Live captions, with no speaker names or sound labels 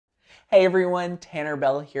Hey everyone, Tanner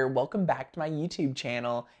Bell here. Welcome back to my YouTube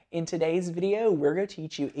channel. In today's video, we're going to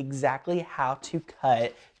teach you exactly how to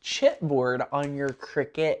cut chipboard on your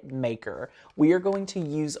Cricut Maker. We are going to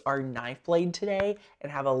use our knife blade today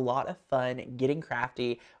and have a lot of fun getting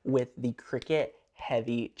crafty with the Cricut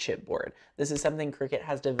heavy chipboard. This is something Cricut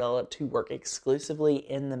has developed to work exclusively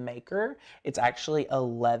in the Maker. It's actually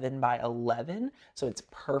 11 by 11, so it's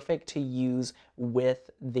perfect to use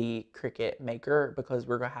with the Cricut Maker because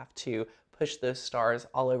we're going to have to push those stars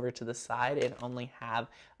all over to the side and only have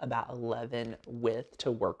about 11 width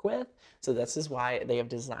to work with. So this is why they have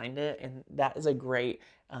designed it, and that is a great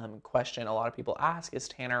question a lot of people ask is,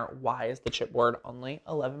 Tanner, why is the chipboard only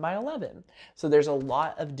 11 by 11? So there's a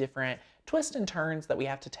lot of different twists and turns that we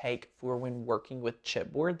have to take for when working with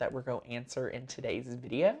chipboard that we're going to answer in today's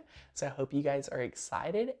video. So I hope you guys are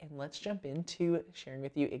excited, and let's jump into sharing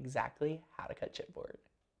with you exactly how to cut chipboard.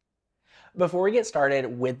 Before we get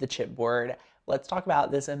started with the chipboard, let's talk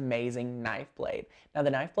about this amazing knife blade. Now,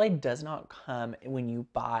 the knife blade does not come when you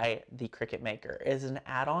buy the Cricut Maker. It is an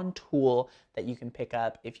add-on tool that you can pick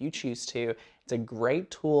up if you choose to. It's a great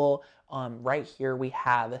tool. Right here we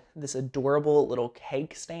have this adorable little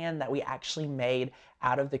cake stand that we actually made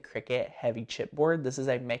out of the Cricut heavy chipboard. This is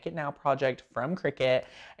a Make It Now project from Cricut,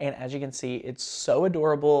 and as you can see, it's so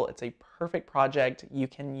adorable. It's a perfect project. You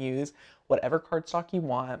can use whatever cardstock you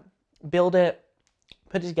want, build it,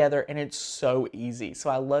 put it together, and it's so easy. So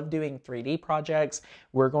I love doing 3D projects.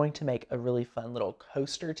 We're going to make a really fun little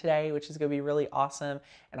coaster today, which is going to be really awesome.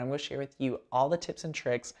 And I'm going to share with you all the tips and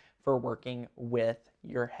tricks for working with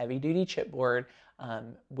your heavy duty chipboard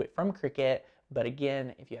from Cricut. But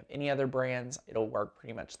again, if you have any other brands, it'll work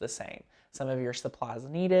pretty much the same. Some of your supplies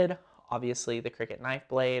needed, obviously the Cricut knife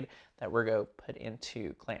blade that we're going to put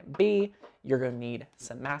into clamp B. You're going to need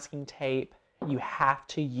some masking tape. You have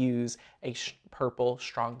to use a purple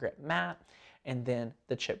strong grip mat, and then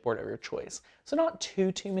the chipboard of your choice. So not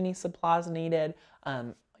too many supplies needed.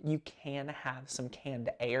 You can have some canned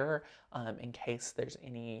air in case there's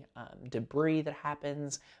any debris that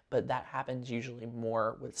happens, but that happens usually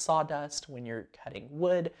more with sawdust when you're cutting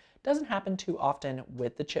wood. Doesn't happen too often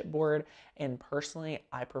with the chipboard, and personally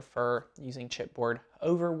I prefer using chipboard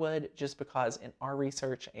over wood just because in our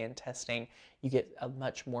research and testing you get a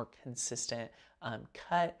much more consistent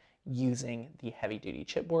cut using the heavy duty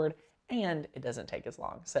chipboard, and it doesn't take as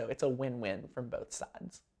long, so it's a win-win from both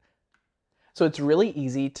sides. So it's really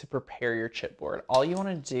easy to prepare your chipboard. All you want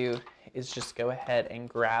to do is just go ahead and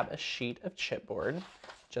grab a sheet of chipboard,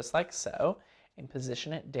 just like so, and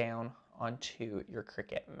position it down onto your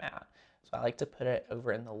Cricut mat. So I like to put it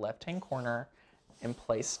over in the left-hand corner and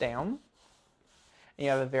place down. And you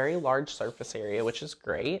have a very large surface area, which is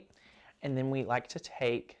great. And then we like to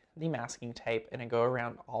take the masking tape and go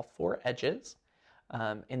around all four edges.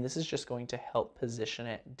 And this is just going to help position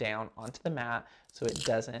it down onto the mat so it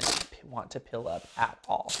doesn't want to peel up at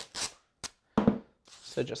all.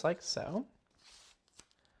 So just like so,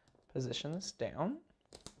 position this down.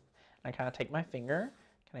 I kind of take my finger,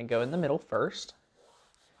 kind of go in the middle first,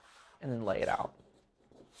 and then lay it out.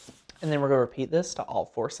 And then we're going to repeat this to all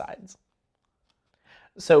four sides.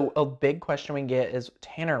 So a big question we get is,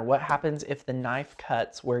 Tanner, what happens if the knife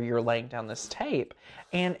cuts where you're laying down this tape?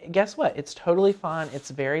 And guess what? It's totally fine. It's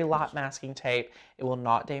very light masking tape. It will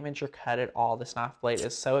not damage your cut at all. This knife blade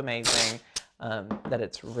is so amazing that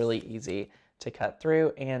it's really easy to cut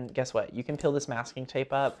through. And guess what? You can peel this masking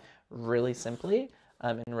tape up really simply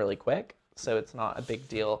and really quick. So it's not a big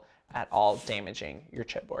deal at all damaging your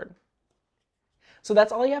chipboard. So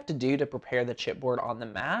that's all you have to do to prepare the chipboard on the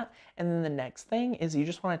mat. And then the next thing is you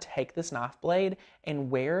just want to take this knife blade,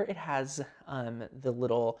 and where it has the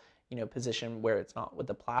little position where it's not with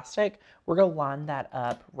the plastic, we're going to line that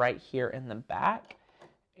up right here in the back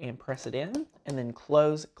and press it in, and then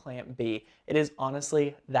close clamp B. It is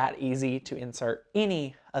honestly that easy to insert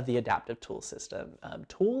any of the adaptive tool system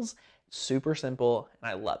tools. Super simple,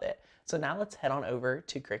 and I love it. So now let's head on over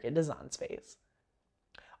to Cricut Design Space.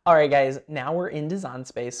 All right, guys, now we're in Design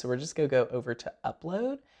Space, so we're just going to go over to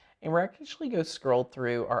Upload, and we're actually going to scroll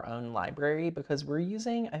through our own library because we're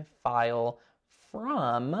using a file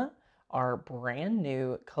from our brand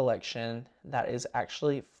new collection that is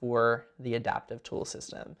actually for the adaptive tool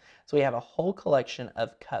system. So we have a whole collection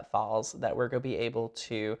of cut files that we're going to be able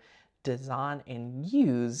to design and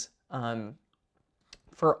use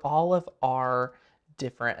for all of our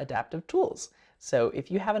different adaptive tools. So if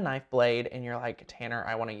you have a knife blade and you're like, Tanner,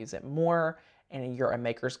 I want to use it more, and you're a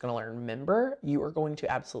Maker's Gonna Learn member, you are going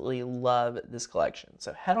to absolutely love this collection.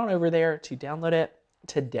 So head on over there to download it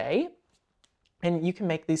today, and you can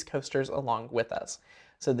make these coasters along with us.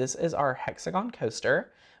 So this is our hexagon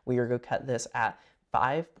coaster. We are going to cut this at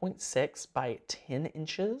 5.6 by 10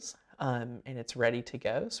 inches, and it's ready to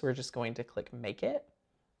go. So we're just going to click Make It.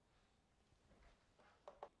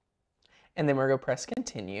 And then we're going to press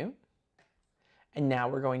Continue. And now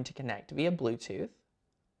we're going to connect via Bluetooth.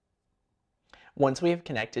 Once we have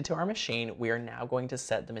connected to our machine, we are now going to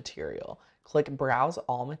set the material. Click Browse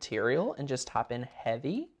All Material and just type in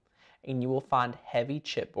Heavy, and you will find Heavy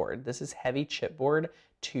Chipboard. This is Heavy Chipboard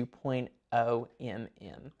 2.0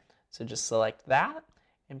 mm. So just select that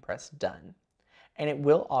and press Done. And it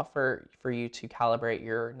will offer for you to calibrate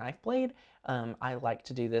your knife blade. I like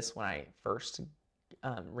to do this when I first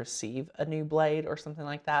receive a new blade or something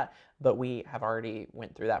like that, but we have already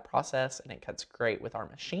went through that process and it cuts great with our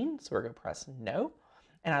machine. So we're going to press No.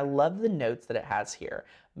 And I love the notes that it has here.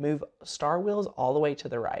 Move star wheels all the way to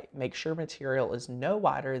the right. Make sure material is no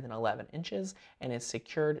wider than 11 inches and is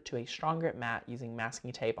secured to a strong grip mat using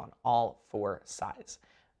masking tape on all 4 sides.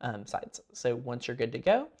 So once you're good to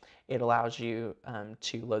go, it allows you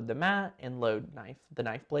to load the mat and load the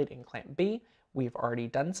knife blade in clamp B. We've already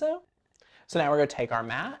done so. So now we're going to take our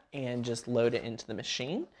mat and just load it into the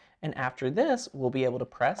machine. And after this, we'll be able to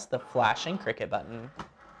press the flashing Cricut button.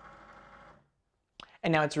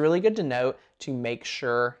 And now it's really good to note to make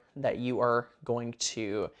sure that you are going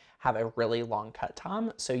to have a really long cut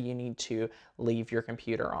time. So you need to leave your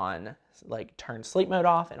computer on, like turn sleep mode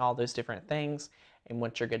off and all those different things. And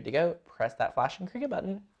once you're good to go, press that flashing Cricut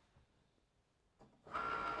button.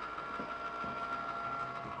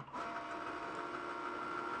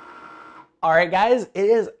 All right, guys, it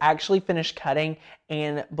is actually finished cutting,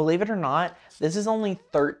 and believe it or not, this is only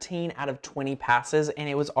 13 out of 20 passes, and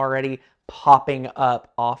it was already popping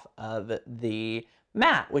up off of the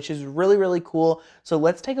mat, which is really, really cool. So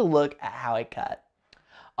let's take a look at how I cut.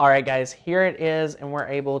 All right, guys, here it is, and we're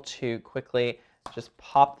able to quickly just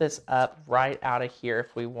pop this up right out of here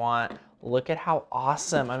if we want. Look at how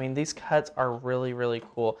awesome. I mean, these cuts are really, really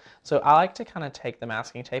cool. So I like to kind of take the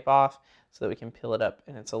masking tape off so that we can peel it up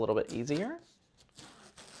and it's a little bit easier.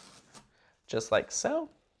 Just like so.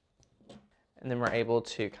 And then we're able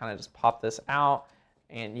to kind of just pop this out,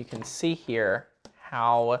 and you can see here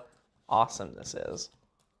how awesome this is.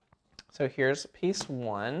 So here's piece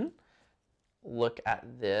 1. Look at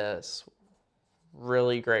this.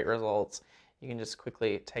 Really great results. You can just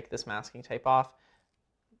quickly take this masking tape off.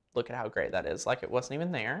 Look at how great that is, like it wasn't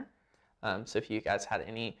even there. So if you guys had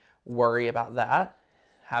any worry about that,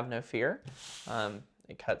 have no fear.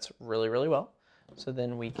 It cuts really, really well. So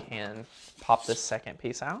then we can pop this second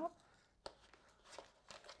piece out.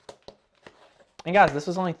 And guys, this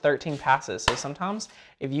was only 13 passes. So sometimes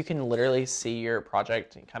if you can literally see your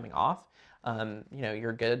project coming off, you know,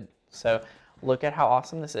 you're good. So look at how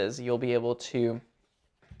awesome this is. You'll be able to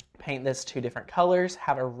paint this 2 different colors,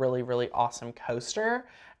 have a really, really awesome coaster,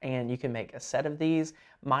 and you can make a set of these.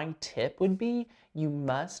 My tip would be you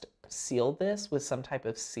must seal this with some type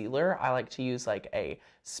of sealer. I like to use like a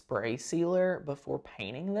spray sealer before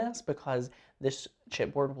painting this because this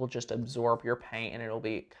chipboard will just absorb your paint and it'll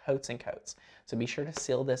be coats and coats. So be sure to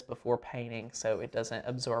seal this before painting so it doesn't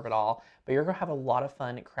absorb at all. But you're gonna have a lot of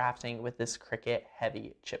fun crafting with this Cricut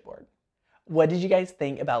Heavy chipboard. What did you guys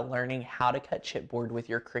think about learning how to cut chipboard with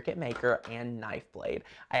your Cricut Maker and knife blade?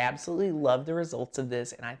 I absolutely love the results of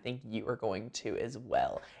this, and I think you are going to as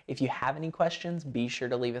well. If you have any questions, be sure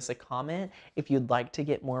to leave us a comment. If you'd like to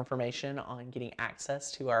get more information on getting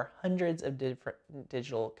access to our hundreds of different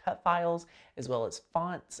digital cut files, as well as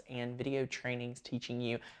fonts and video trainings teaching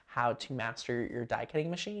you how to master your die cutting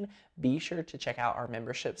machine, be sure to check out our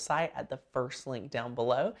membership site at the first link down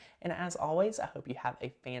below. And as always, I hope you have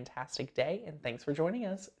a fantastic day, and thanks for joining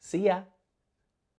us. See ya!